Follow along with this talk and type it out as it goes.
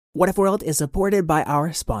What If World is supported by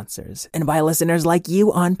our sponsors and by listeners like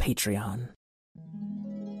you on Patreon.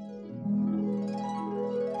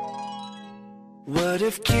 What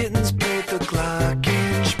if kittens played the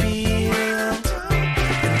glockenspiel?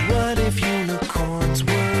 And what if unicorns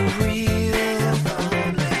were real?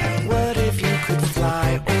 What if you could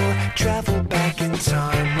fly or travel back in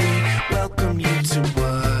time? We welcome you to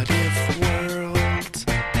What If World.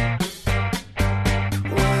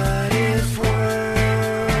 What If World?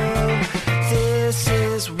 This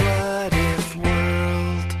is What If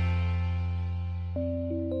World.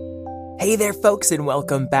 Hey there, folks, and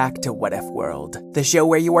welcome back to What If World, the show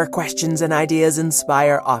where your questions and ideas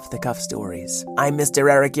inspire off-the-cuff stories. I'm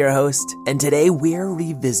Mr. Eric, your host, and today we're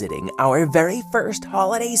revisiting our very first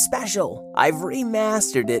holiday special. I've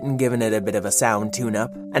remastered it and given it a bit of a sound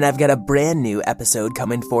tune-up, and I've got a brand new episode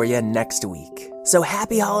coming for you next week. So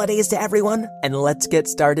happy holidays to everyone, and let's get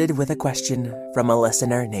started with a question from a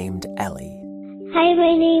listener named Ellie. Hi,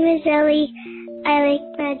 my name is Ellie. I like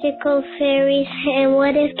magical fairies, and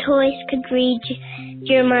what if toys could read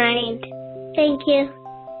your mind? Thank you.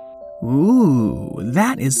 Ooh,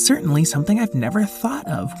 that is certainly something I've never thought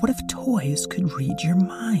of. What if toys could read your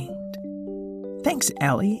mind? Thanks,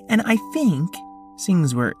 Ellie. And I think, seeing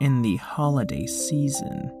as we're in the holiday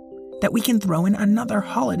season, that we can throw in another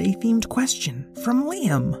holiday-themed question from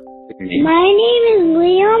Liam. My name is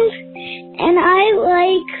Liam, and I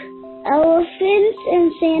like elephants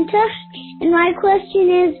and Santa. And my question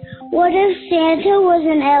is, what if Santa was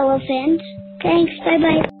an elephant? Thanks,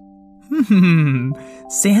 bye-bye.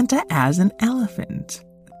 Santa as an elephant.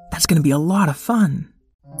 That's going to be a lot of fun.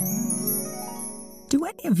 Do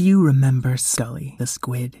any of you remember Scully, the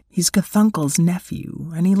squid? He's Cthunkle's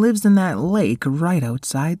nephew, and he lives in that lake right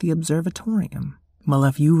outside the observatorium. Well,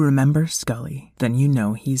 if you remember Scully, then you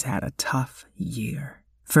know he's had a tough year.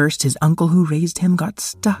 First, his uncle who raised him got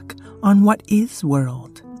stuck on What Is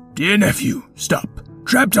World. Dear nephew, stop.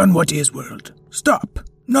 Trapped on What Is World. Stop.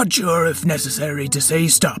 Not sure if necessary to say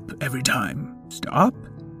stop every time. Stop.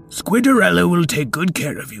 Squidderella will take good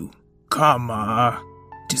care of you. Comma.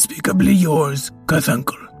 Despicably yours,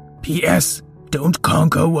 Cthunkle. P.S. Don't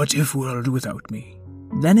conquer What If World without me.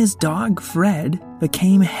 Then his dog, Fred,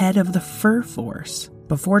 became head of the Fur Force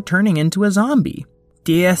before turning into a zombie.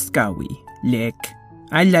 Dear Scully, lick.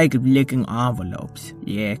 I like licking envelopes,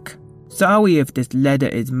 lick. Sorry if this letter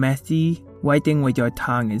is messy. Writing with your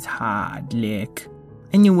tongue is hard, lick.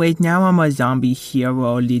 Anyways, now I'm a zombie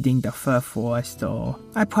hero leading the Fur Force, so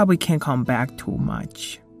I probably can't come back too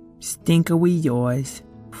much. Stinkery yours,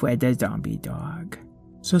 Fred the Zombie Dog.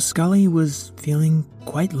 So Scully was feeling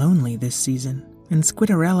quite lonely this season, and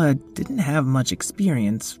Squidderella didn't have much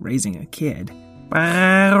experience raising a kid.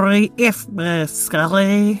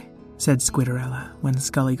 Scully, said Squidderella when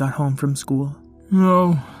Scully got home from school.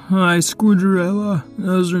 Oh, hi, Squidderella.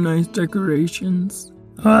 Those are nice decorations.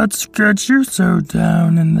 What's got you so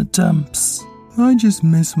down in the dumps? I just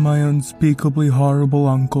miss my unspeakably horrible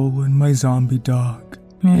uncle and my zombie dog.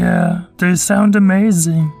 Yeah, they sound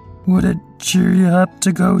amazing. Would it cheer you up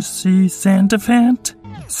to go see Santa Fant?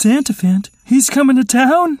 Santa Fant? He's coming to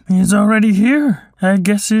town? He's already here. I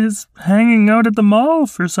guess he's hanging out at the mall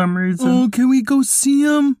for some reason. Oh, can we go see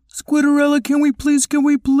him? Squidderella, can we please?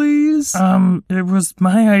 It was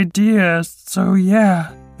my idea, so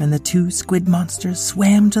yeah. And the two squid monsters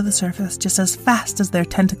swam to the surface just as fast as their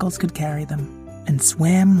tentacles could carry them, and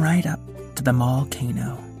swam right up to the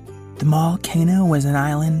Mallcano. The Mallcano was an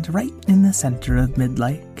island right in the center of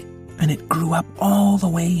Mid-Lake, and it grew up all the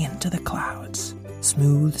way into the clouds.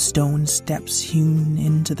 Smooth stone steps hewn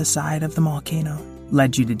into the side of the Mallcano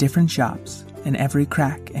led you to different shops in every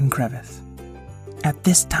crack and crevice. At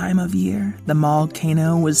this time of year, the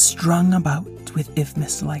Mallcano was strung about with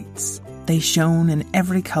Ifmis lights. They shone in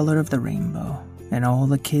every color of the rainbow, and all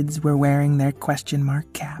the kids were wearing their question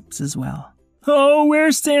mark caps as well. Oh,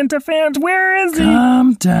 where's Santa Fant? Where is he?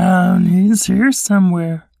 Calm down, he's here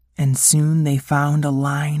somewhere. And soon they found a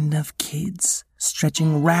line of kids,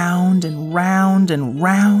 stretching round and round and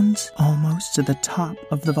round, almost to the top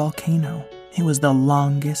of the volcano. It was the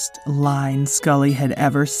longest line Scully had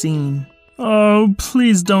ever seen. Oh,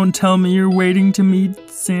 please don't tell me you're waiting to meet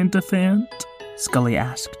Santa Fant, Scully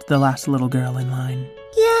asked the last little girl in line.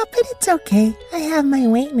 Yeah, but it's okay. I have my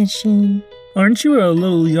weight machine. Aren't you a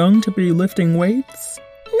little young to be lifting weights?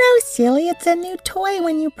 No, silly. It's a new toy.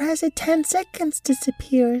 When you press it, 10 seconds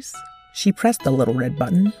disappears. She pressed the little red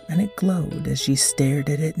button, and it glowed as she stared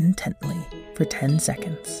at it intently for 10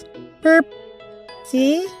 seconds. Burp.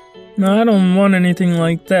 See? No, I don't want anything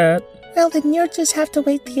like that. Well, then you'll just have to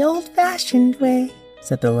wait the old-fashioned way,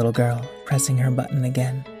 said the little girl, pressing her button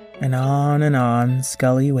again. And on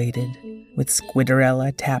Scully waited, with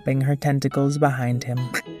Squidderella tapping her tentacles behind him,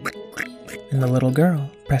 and the little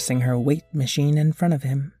girl pressing her weight machine in front of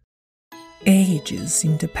him. Ages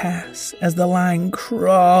seemed to pass as the line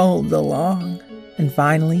crawled along, and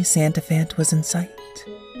finally Santafant was in sight.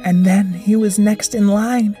 And then he was next in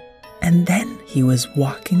line, and then he was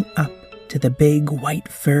walking up to the big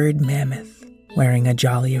white-furred mammoth, wearing a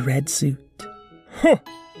jolly red suit. Huh,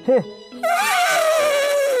 huh.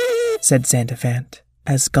 Said Santafant,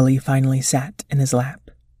 as Scully finally sat in his lap.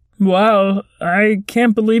 Wow, I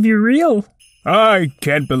can't believe you're real. I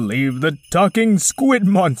can't believe the talking squid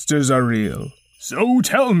monsters are real. So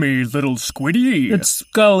tell me, little squiddy. It's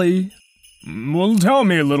Scully. Well, tell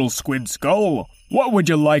me, little squid skull, what would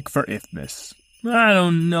you like for Ifmas? I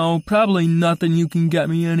don't know, probably nothing you can get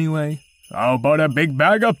me anyway. How about a big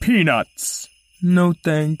bag of peanuts? No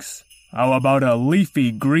thanks. How about a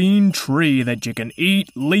leafy green tree that you can eat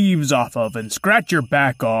leaves off of and scratch your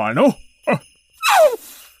back on? Oh!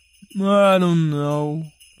 I don't know.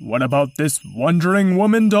 What about this Wondering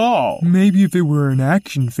Woman doll? Maybe if it were an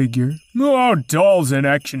action figure. Oh, dolls and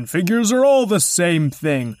action figures are all the same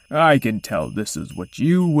thing. I can tell this is what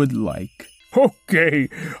you would like. Okay,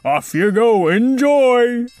 off you go,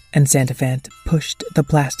 enjoy! And Santafant pushed the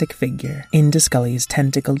plastic figure into Scully's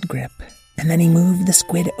tentacled grip. And then he moved the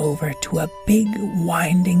squid over to a big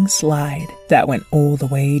winding slide that went all the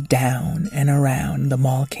way down and around the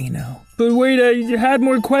volcano. But wait, you had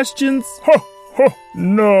more questions? Ha! Ha!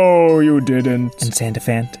 No, you didn't. And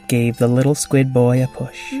Santafant gave the little squid boy a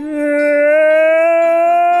push.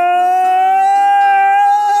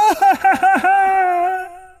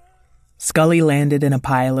 Scully landed in a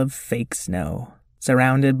pile of fake snow,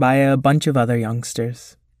 surrounded by a bunch of other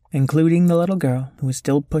youngsters, including the little girl who was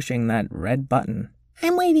still pushing that red button.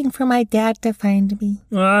 I'm waiting for my dad to find me.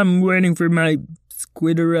 I'm waiting for my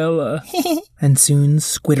Squidderella. And soon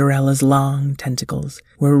Squidderella's long tentacles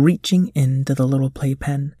were reaching into the little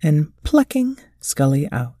playpen and plucking Scully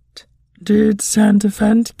out. Did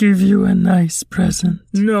Santafant give you a nice present?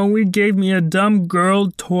 No, he gave me a dumb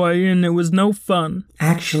girl toy and it was no fun.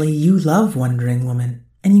 Actually, you love Wondering Woman,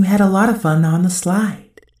 and you had a lot of fun on the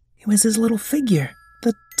slide. It was his little figure.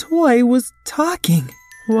 The toy was talking.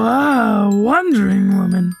 Wow, Wondering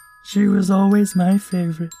Woman. She was always my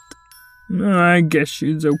favorite. I guess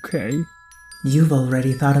she's okay. You've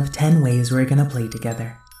already thought of 10 ways we're gonna play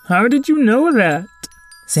together. How did you know that?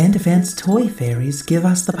 Santafant's toy fairies give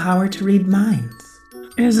us the power to read minds.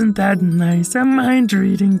 Isn't that nice? A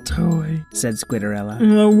mind-reading toy, said Squidderella.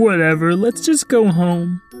 Oh, whatever. Let's just go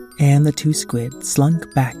home. And the two squid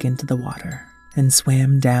slunk back into the water and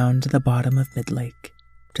swam down to the bottom of Midlake,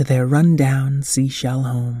 to their run-down seashell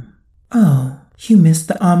home. Oh, you missed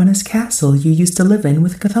the ominous castle you used to live in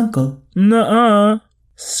with Cthulhu. Nuh-uh.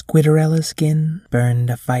 Squidderella's skin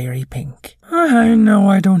burned a fiery pink. I know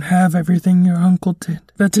I don't have everything your uncle did,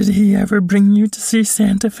 but did he ever bring you to see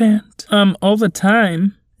Santafant? All the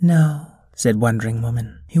time. No, said Wondering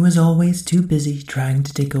Woman. He was always too busy trying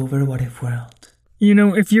to take over What If World. You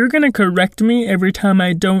know, if you're gonna correct me every time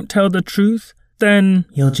I don't tell the truth, then...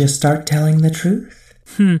 You'll just start telling the truth?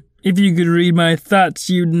 If you could read my thoughts,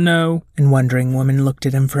 you'd know. And Wondering Woman looked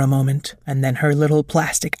at him for a moment, and then her little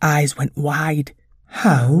plastic eyes went wide.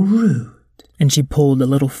 How rude. And she pulled a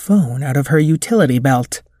little phone out of her utility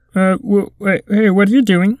belt. Wait, hey, what are you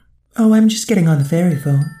doing? Oh, I'm just getting on the fairy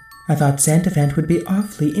phone. I thought Santafant would be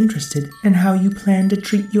awfully interested in how you plan to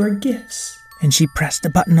treat your gifts. And she pressed a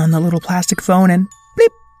button on the little plastic phone and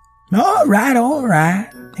bleep. All right.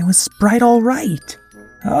 It was Sprite all right.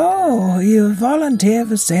 Oh, you volunteer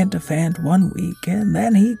for Santafant 1 week, and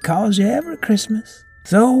then he calls you every Christmas.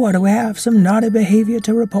 So what, do we have some naughty behavior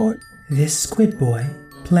to report? This squid boy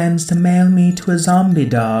plans to mail me to a zombie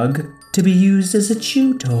dog to be used as a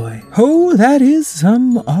chew toy. Oh, that is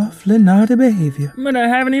some awfully naughty behavior. But I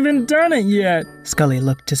haven't even done it yet. Scully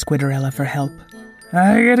looked to Squidderella for help.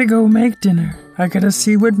 I gotta go make dinner. I gotta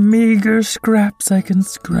see what meager scraps I can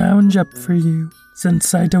scrounge up for you,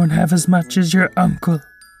 since I don't have as much as your uncle.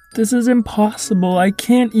 This is impossible. I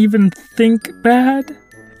can't even think bad.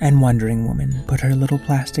 And Wondering Woman put her little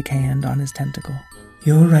plastic hand on his tentacle.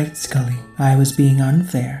 You're right, Scully. I was being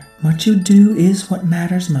unfair. What you do is what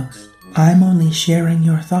matters most. I'm only sharing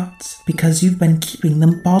your thoughts because you've been keeping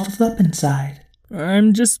them bottled up inside.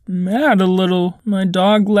 I'm just mad a little. My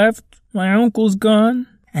dog left. My uncle's gone.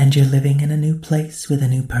 And you're living in a new place with a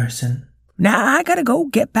new person. Now I gotta go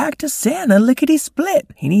get back to Santa lickety-split.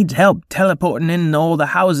 He needs help teleporting in all the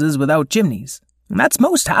houses without chimneys. And that's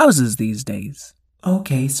most houses these days.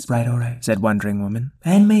 Okay, Sprite, alright, said Wondering Woman.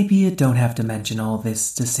 And maybe you don't have to mention all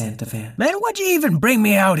this to Santa Fan. Man, what'd you even bring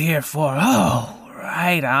me out here for? Oh,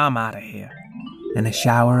 right, I'm out of here. In a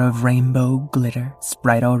shower of rainbow glitter,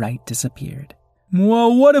 Sprite alright disappeared.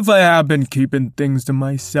 Well, what if I have been keeping things to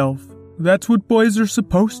myself? That's what boys are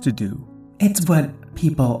supposed to do. It's what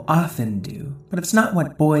people often do, but it's not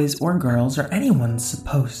what boys or girls or anyone's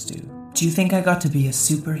supposed to. Do you think I got to be a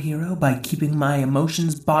superhero by keeping my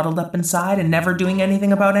emotions bottled up inside and never doing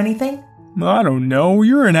anything about anything? I don't know,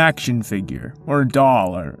 you're an action figure, or a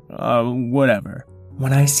doll, or whatever.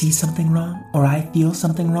 When I see something wrong, or I feel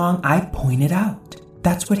something wrong, I point it out.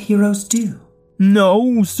 That's what heroes do. No,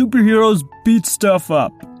 superheroes beat stuff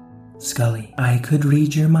up. Scully, I could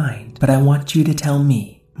read your mind, but I want you to tell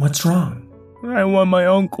me, what's wrong? I want my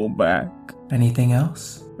uncle back. Anything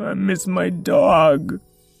else? I miss my dog.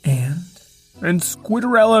 And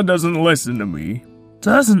Squidorella doesn't listen to me.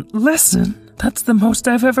 Doesn't listen? That's the most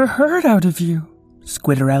I've ever heard out of you.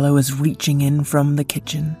 Squidorella was reaching in from the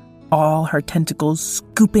kitchen, all her tentacles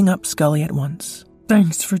scooping up Scully at once.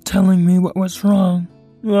 Thanks for telling me what was wrong.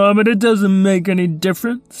 But it doesn't make any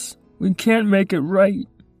difference. We can't make it right.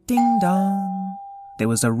 Ding dong. There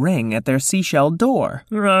was a ring at their seashell door.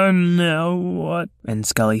 Now what? And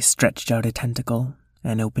Scully stretched out a tentacle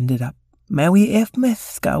and opened it up. Merry Ifmas,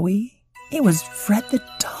 Scully. It was Fred the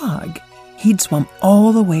dog. He'd swum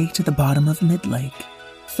all the way to the bottom of Mid-Lake.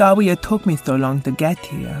 Sorry it took me so long to get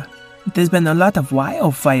here. There's been a lot of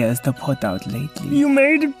wildfires to put out lately. You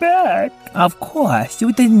made it back. Of course,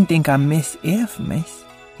 you didn't think I miss Ifmas.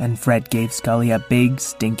 And Fred gave Scully a big,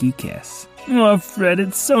 stinky kiss. Oh, Fred,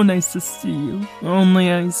 it's so nice to see you. Only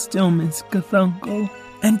I still miss Cthulhu.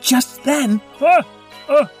 And just then...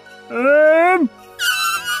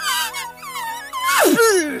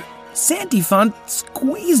 Santifant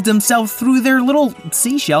squeezed himself through their little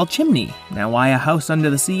seashell chimney. Now why a house under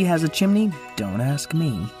the sea has a chimney, don't ask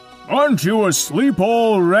me. Aren't you asleep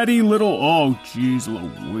already, little... Oh, jeez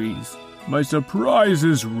Louise. My surprise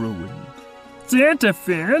is ruined.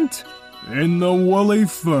 Santafant? In the woolly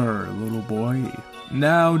fur, little boy.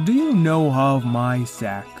 Now, do you know how my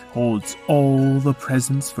sack holds all the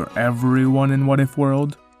presents for everyone in What If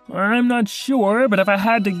World? I'm not sure, but if I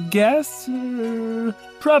had to guess,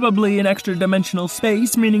 probably an extra-dimensional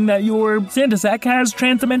space, meaning that your Santa sack has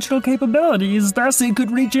trans-dimensional capabilities, thus it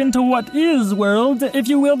could reach into What Is World if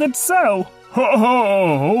you willed it so. Ho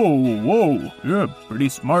ho ho, whoa, you're a pretty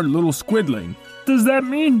smart little squidling. Does that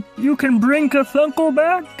mean you can bring Cthulhu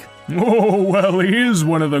back? Oh, well, he is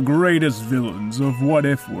one of the greatest villains of What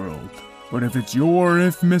If World. But if it's your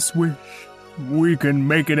Ifmas wish, we can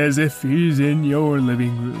make it as if he's in your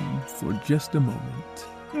living room for just a moment.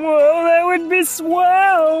 Whoa, that would be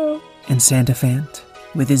swell! And Santafant,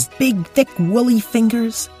 with his big, thick, woolly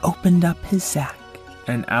fingers, opened up his sack.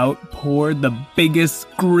 And out poured the biggest,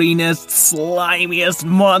 greenest, slimiest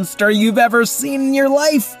monster you've ever seen in your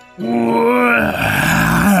life. I'm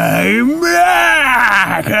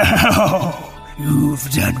back! Oh, you've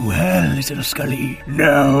done well, little Scully.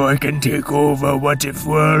 Now I can take over What If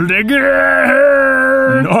World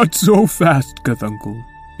again! Not so fast, Cthulhu.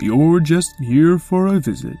 You're just here for a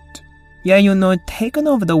visit. Yeah, you know, taking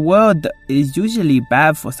over the world is usually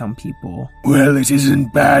bad for some people. Well, it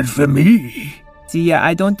isn't bad for me. See, yeah,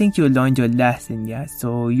 I don't think you learned your lesson yet,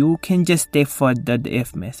 so you can just stay for the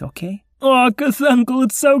Ifmas, okay? Oh, Cthulhu,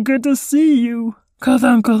 it's so good to see you.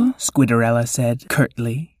 Cthulhu, Squidorella said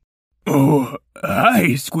curtly. Oh, hi,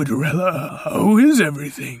 Squidorella. How is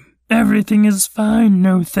everything? Everything is fine,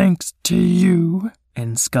 no thanks to you.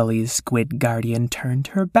 And Scully's squid guardian turned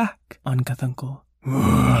her back on Cthulhu.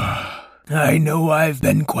 I know I've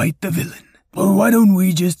been quite the villain. But why don't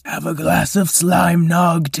we just have a glass of slime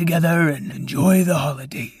nog together and enjoy the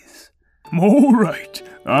holidays? All right,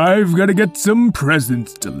 I've got to get some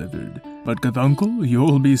presents delivered. But Cthulhu,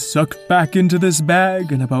 you'll be sucked back into this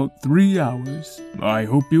bag in about 3 hours. I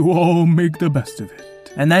hope you all make the best of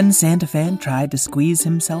it. And then Santafant tried to squeeze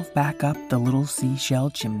himself back up the little seashell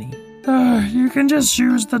chimney. You can just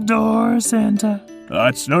use the door, Santa.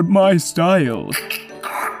 That's not my style.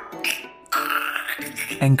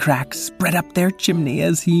 And cracks spread up their chimney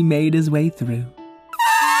as he made his way through.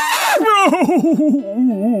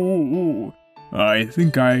 I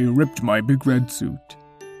think I ripped my big red suit.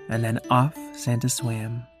 And then off Santa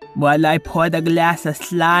swam. Well, I poured a glass of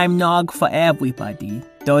slime nog for everybody,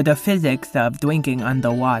 though the physics of drinking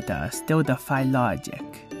underwater still defy logic.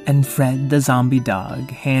 And Fred the zombie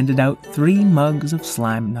dog handed out 3 mugs of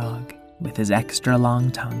slime nog with his extra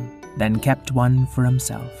long tongue, then kept one for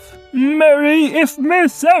himself. Merry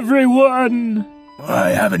Ifmas, everyone! I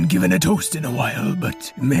haven't given a toast in a while,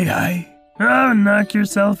 but may I? Oh, knock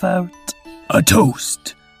yourself out. A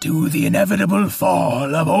toast to the inevitable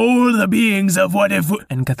fall of all the beings of What If...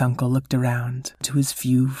 And Cthulhu looked around to his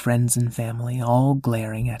few friends and family, all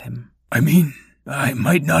glaring at him. I mean, I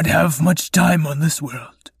might not have much time on this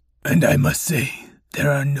world, and I must say,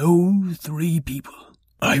 there are no 3 people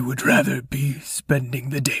I would rather be spending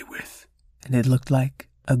the day with. And it looked like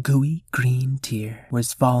a gooey green tear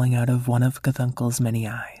was falling out of one of Cthulhu's many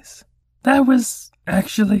eyes. That was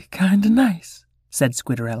actually kinda nice, said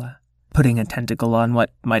Squidorella, putting a tentacle on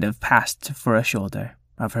what might have passed for a shoulder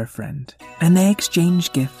of her friend. And they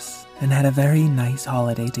exchanged gifts and had a very nice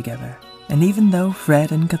holiday together. And even though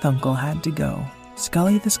Fred and Cthulhu had to go,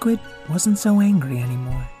 Scully the Squid wasn't so angry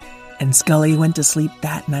anymore. And Scully went to sleep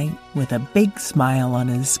that night with a big smile on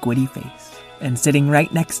his squiddy face. And sitting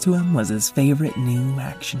right next to him was his favorite new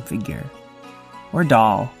action figure. Or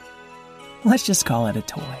doll. Let's just call it a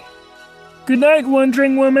toy. Good night,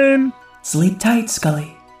 Wondering Woman. Sleep tight,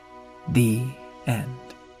 Scully. The end.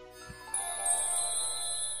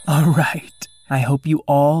 Alright, I hope you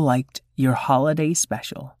all liked your holiday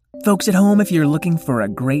special. Folks at home, if you're looking for a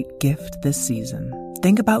great gift this season,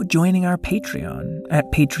 think about joining our Patreon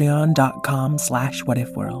at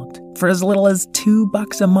patreon.com/whatifworld. For as little as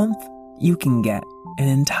 $2 a month, you can get an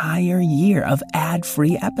entire year of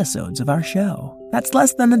ad-free episodes of our show. That's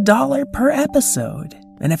less than $1 per episode.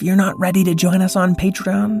 And if you're not ready to join us on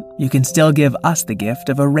Patreon, you can still give us the gift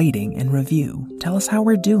of a rating and review. Tell us how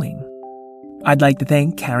we're doing. I'd like to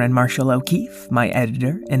thank Karen Marshall O'Keefe, my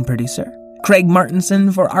editor and producer, Craig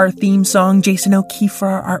Martinson for our theme song, Jason O'Keefe for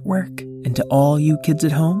our artwork, and to all you kids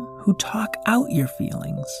at home who talk out your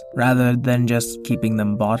feelings rather than just keeping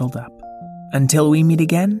them bottled up. Until we meet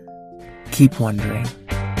again, keep wondering.